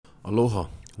Aloha.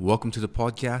 Welcome to the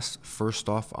podcast. First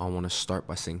off, I want to start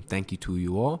by saying thank you to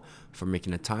you all for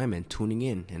making the time and tuning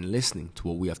in and listening to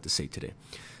what we have to say today.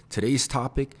 Today's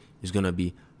topic is going to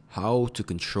be how to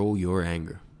control your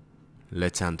anger.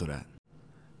 Let's handle that.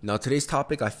 Now, today's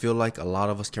topic, I feel like a lot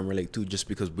of us can relate to just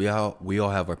because we all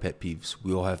have our pet peeves.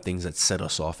 We all have things that set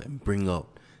us off and bring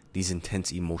out these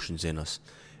intense emotions in us.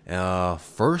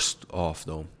 First off,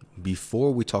 though,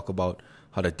 before we talk about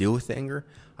how to deal with anger,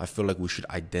 I feel like we should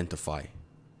identify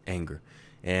anger.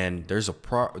 And there's a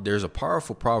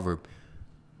powerful proverb,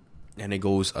 and it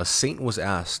goes, a saint was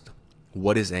asked,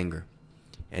 what is anger?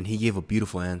 And he gave a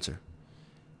beautiful answer.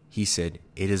 He said,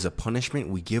 it is a punishment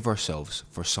we give ourselves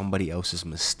for somebody else's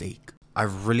mistake. I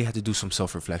really had to do some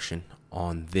self-reflection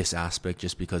on this aspect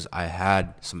just because I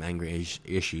had some anger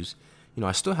issues. You know,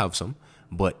 I still have some,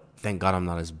 but thank God I'm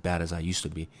not as bad as I used to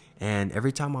be. And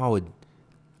every time I would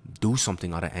do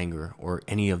something out of anger or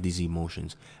any of these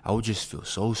emotions, I would just feel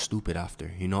so stupid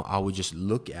after. You know, I would just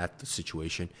look at the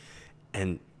situation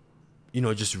and,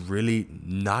 just really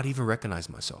not even recognize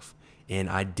myself. And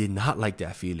I did not like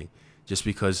that feeling just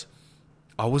because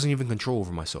I wasn't even in control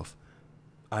over myself.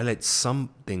 I let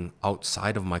something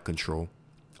outside of my control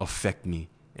affect me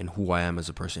and who I am as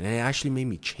a person. And it actually made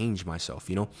me change myself,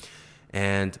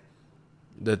 And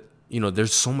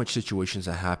there's so much situations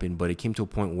that happen, but it came to a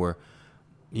point where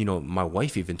my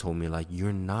wife even told me, like,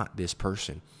 you're not this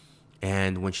person.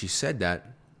 And when she said that,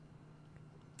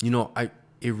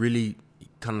 it really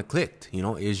kind of clicked.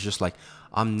 It's just like,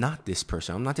 I'm not this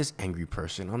person. I'm not this angry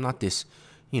person. I'm not this,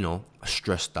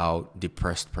 stressed out,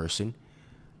 depressed person.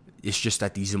 It's just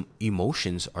that these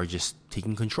emotions are just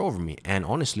taking control over me. And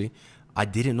honestly, I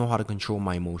didn't know how to control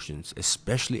my emotions,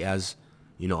 especially as,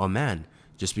 a man,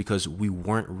 just because we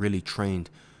weren't really trained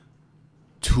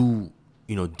to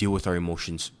deal with our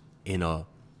emotions in a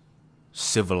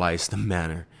civilized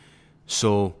manner.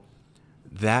 So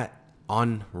that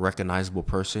unrecognizable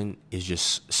person is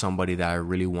just somebody that I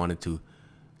really wanted to,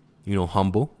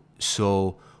 humble.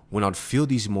 So when I'd feel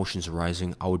these emotions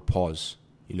rising, I would pause.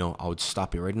 I would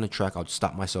stop it right in the track. I would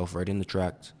stop myself right in the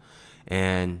tracks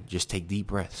and just take deep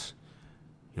breaths.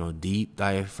 Deep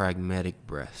diaphragmatic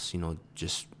breaths.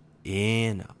 Just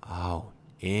in, out,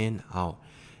 in, out.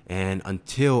 And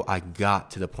until I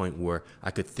got to the point where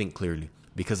I could think clearly.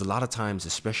 Because a lot of times,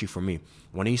 especially for me,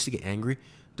 when I used to get angry,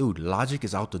 dude, logic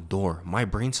is out the door. My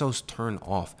brain cells turn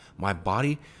off. My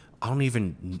body, I don't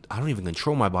even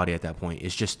control my body at that point.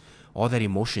 It's just all that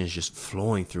emotion is just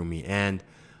flowing through me. And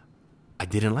I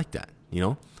didn't like that,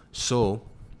 So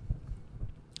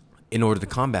in order to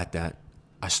combat that,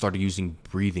 I started using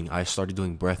breathing. I started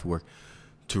doing breath work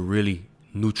to really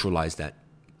neutralize that.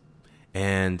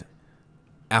 And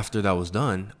after that was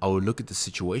done, I would look at the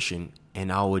situation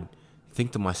and I would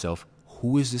think to myself,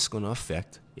 who is this going to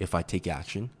affect if I take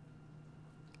action?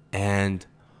 And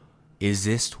is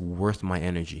this worth my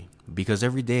energy? Because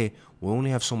every day we only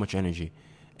have so much energy,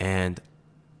 and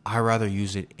I rather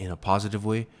use it in a positive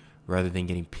way rather than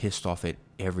getting pissed off at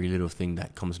every little thing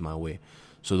that comes my way.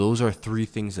 So those are 3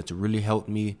 things that really helped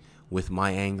me with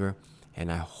my anger,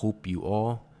 and I hope you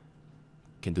all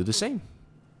can do the same.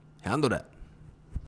 Handle that.